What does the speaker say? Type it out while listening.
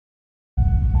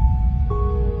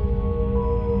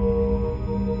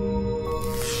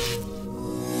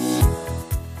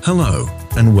Hello,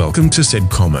 and welcome to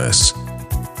CedCommerce.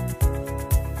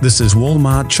 This is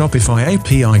Walmart Shopify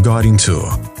API Guiding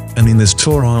Tour, and in this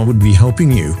tour I would be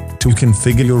helping you to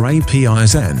configure your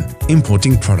APIs and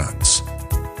importing products.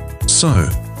 So,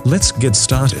 let's get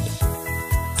started.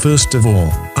 First of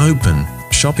all, open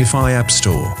Shopify App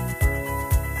Store.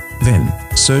 Then,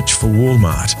 search for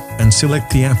Walmart and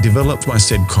select the app developed by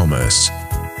CedCommerce.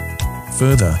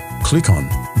 Further, click on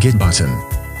Get button.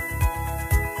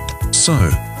 So,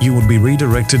 you will be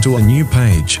redirected to a new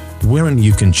page, wherein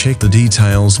you can check the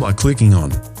details by clicking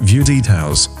on View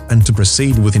Details, and to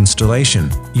proceed with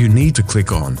installation, you need to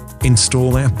click on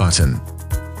Install App button.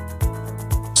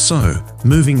 So,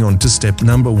 moving on to step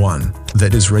number 1,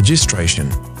 that is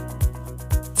registration.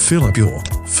 Fill up your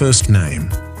first name,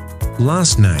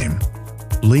 last name,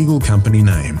 legal company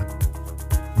name,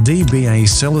 DBA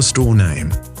seller store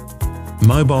name,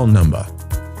 mobile number,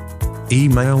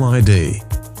 email ID,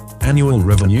 annual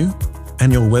revenue,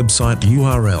 and your website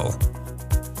URL.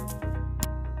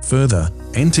 Further,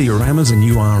 enter your Amazon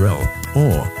URL,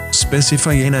 or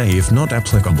specify NA if not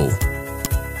applicable.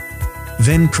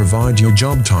 Then provide your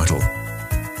job title.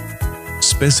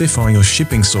 Specify your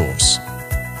shipping source.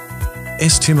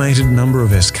 Estimated number of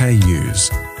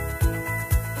SKUs.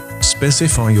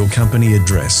 Specify your company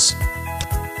address.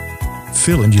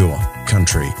 Fill in your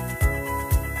country.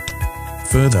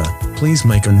 Further, please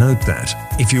make a note that,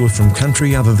 if you are from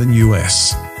country other than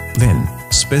US, then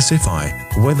specify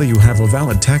whether you have a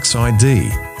valid tax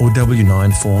ID or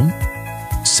W-9 form.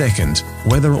 Second,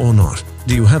 whether or not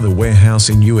do you have a warehouse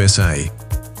in USA.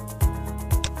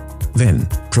 Then,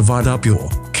 provide up your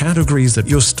categories that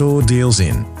your store deals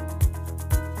in.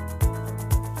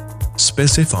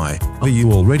 Specify, are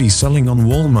you already selling on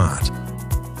Walmart?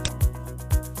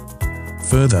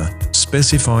 Further,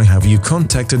 specify, have you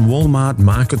contacted Walmart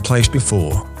Marketplace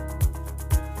before?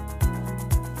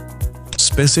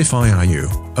 Specify, are you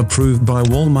approved by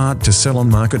Walmart to sell on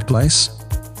Marketplace?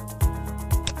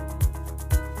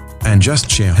 And just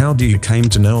share how do you came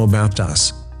to know about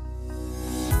us.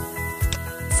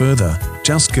 Further,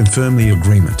 just confirm the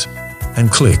agreement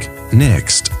and click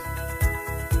Next.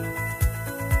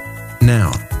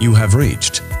 Now, you have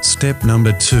reached step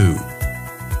number 2.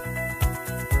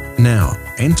 Now,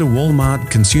 enter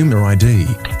Walmart Consumer ID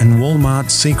and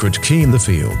Walmart Secret Key in the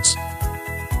fields.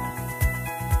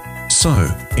 So,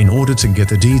 in order to get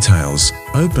the details,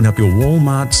 open up your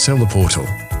Walmart Seller Portal.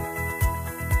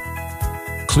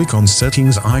 Click on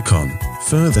Settings icon,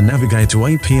 further navigate to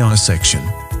API section.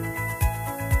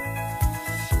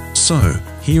 So,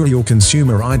 here are your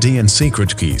Consumer ID and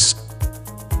Secret Keys.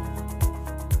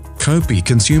 Copy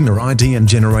Consumer ID and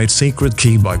generate Secret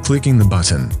Key by clicking the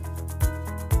button.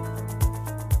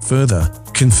 Further,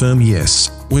 confirm yes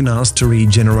when asked to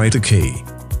regenerate a key.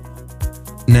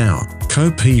 Now,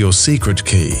 copy your secret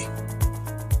key.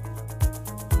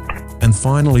 And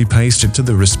finally paste it to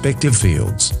the respective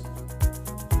fields.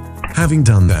 Having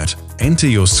done that, enter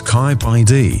your Skype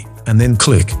ID and then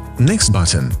click Next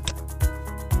button.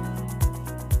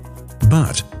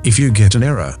 But, if you get an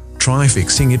error, try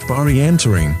fixing it by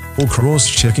re-entering or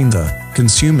cross-checking the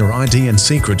Consumer ID and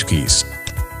Secret Keys.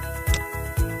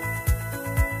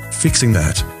 Fixing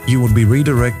that, you would be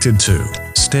redirected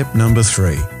to step number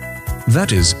 3.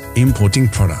 That is, importing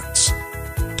products.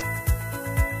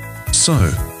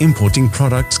 So, importing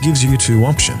products gives you 2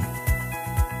 options.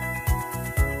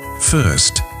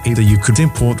 First, either you could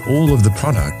import all of the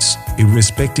products,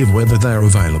 irrespective whether they are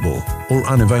available or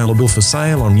unavailable for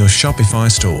sale on your Shopify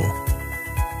store.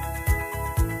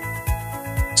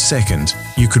 Second,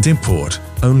 you could import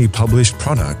only published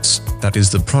products, that is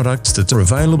the products that are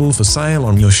available for sale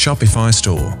on your Shopify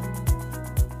store.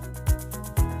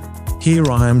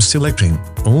 Here I am selecting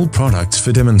all products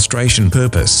for demonstration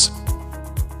purpose.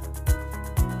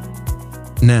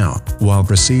 Now, while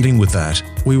proceeding with that,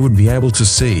 we would be able to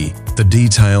see the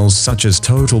details such as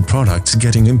total products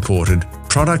getting imported,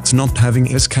 products not having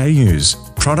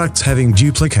SKUs, products having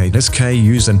duplicate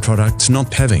SKUs, and products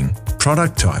not having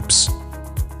product types.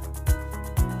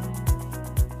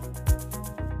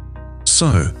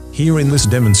 So, here in this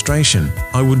demonstration,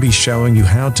 I would be showing you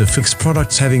how to fix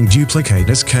products having duplicate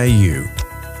SKU.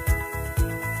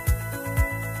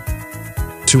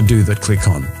 To do that, click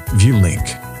on View Link.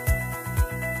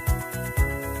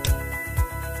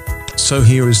 So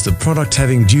here is the product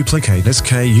having duplicate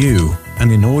SKU,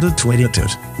 and in order to edit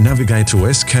it, navigate to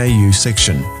SKU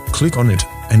section, click on it,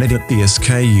 and edit the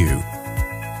SKU.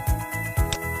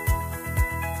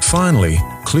 Finally,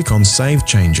 click on Save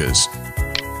Changes.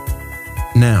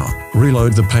 Now,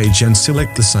 reload the page and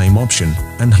select the same option,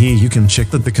 and here you can check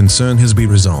that the concern has been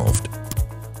resolved.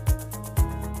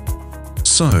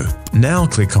 So, now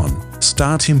click on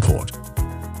Start Import.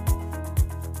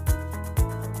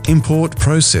 Import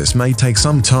process may take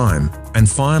some time, and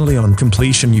finally on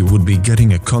completion you would be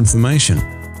getting a confirmation.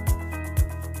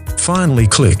 Finally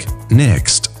click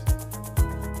Next.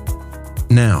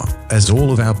 Now, as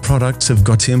all of our products have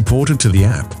got imported to the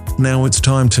app, now it's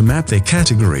time to map their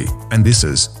category, and this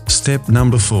is step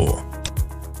number 4.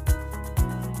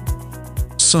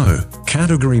 So,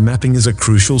 category mapping is a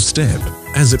crucial step,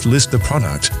 as it lists the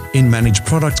product in Manage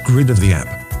Product Grid of the app.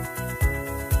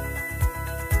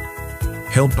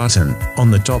 Help button on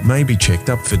the top may be checked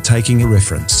up for taking a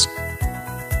reference.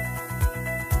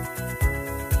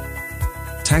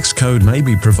 Tax code may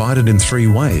be provided in 3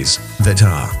 ways, that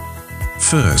are: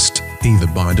 first, either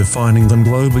by defining them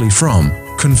globally from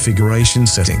Configuration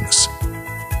Settings.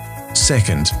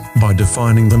 Second, by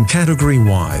defining them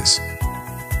category-wise.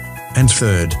 And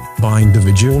third, by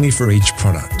individually for each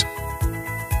product.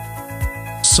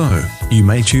 So, you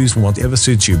may choose whatever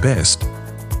suits you best.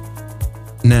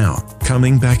 Now,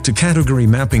 coming back to category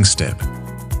mapping step.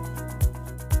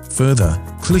 Further,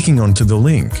 clicking onto the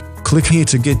link, click here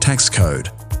to get tax code.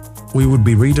 We would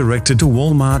be redirected to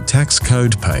Walmart tax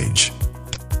code page.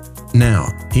 Now,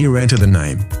 here enter the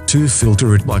name, to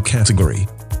filter it by category.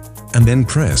 And then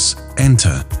press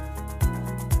Enter.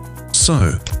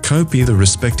 So, copy the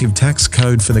respective tax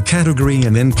code for the category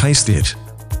and then paste it.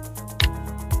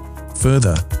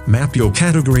 Further, map your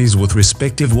categories with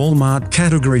respective Walmart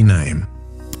category name.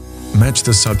 Match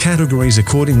the subcategories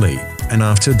accordingly, and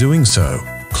after doing so,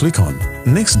 click on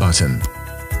Next button.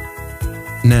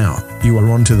 Now, you are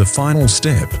on to the final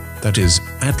step, that is,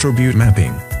 attribute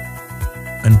mapping.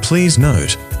 And please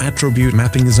note, attribute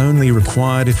mapping is only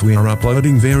required if we are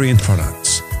uploading variant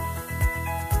products.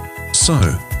 So,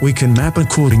 we can map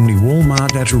accordingly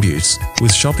Walmart attributes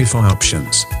with Shopify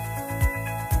options.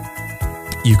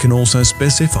 You can also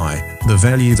specify the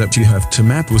value that you have to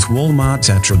map with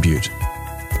Walmart's attribute.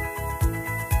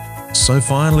 So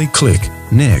finally click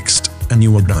Next and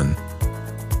you are done.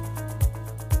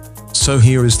 So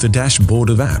here is the dashboard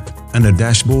of app, and a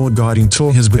dashboard guiding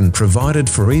tour has been provided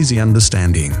for easy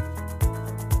understanding.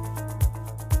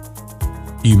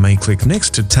 You may click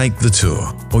Next to take the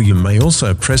tour, or you may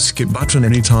also press Skip button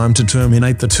anytime to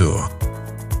terminate the tour.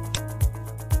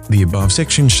 The above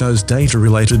section shows data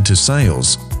related to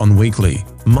sales on weekly,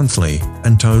 monthly,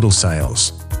 and total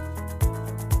sales.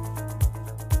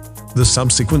 The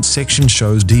subsequent section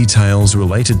shows details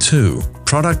related to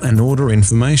product and order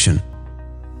information.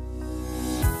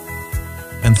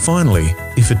 And finally,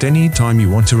 if at any time you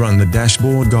want to run the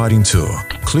dashboard guiding tour,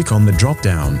 click on the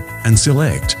drop-down and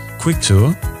select Quick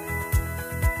Tour.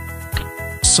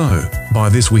 So, by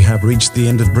this we have reached the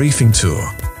end of briefing tour.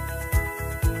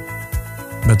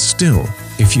 But still,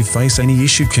 if you face any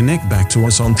issue, connect back to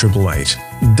us on 888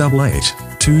 88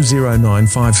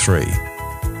 20953.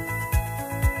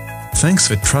 Thanks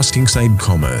for trusting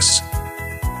CedCommerce.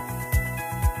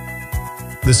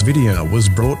 This video was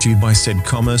brought to you by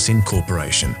CedCommerce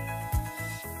Incorporation.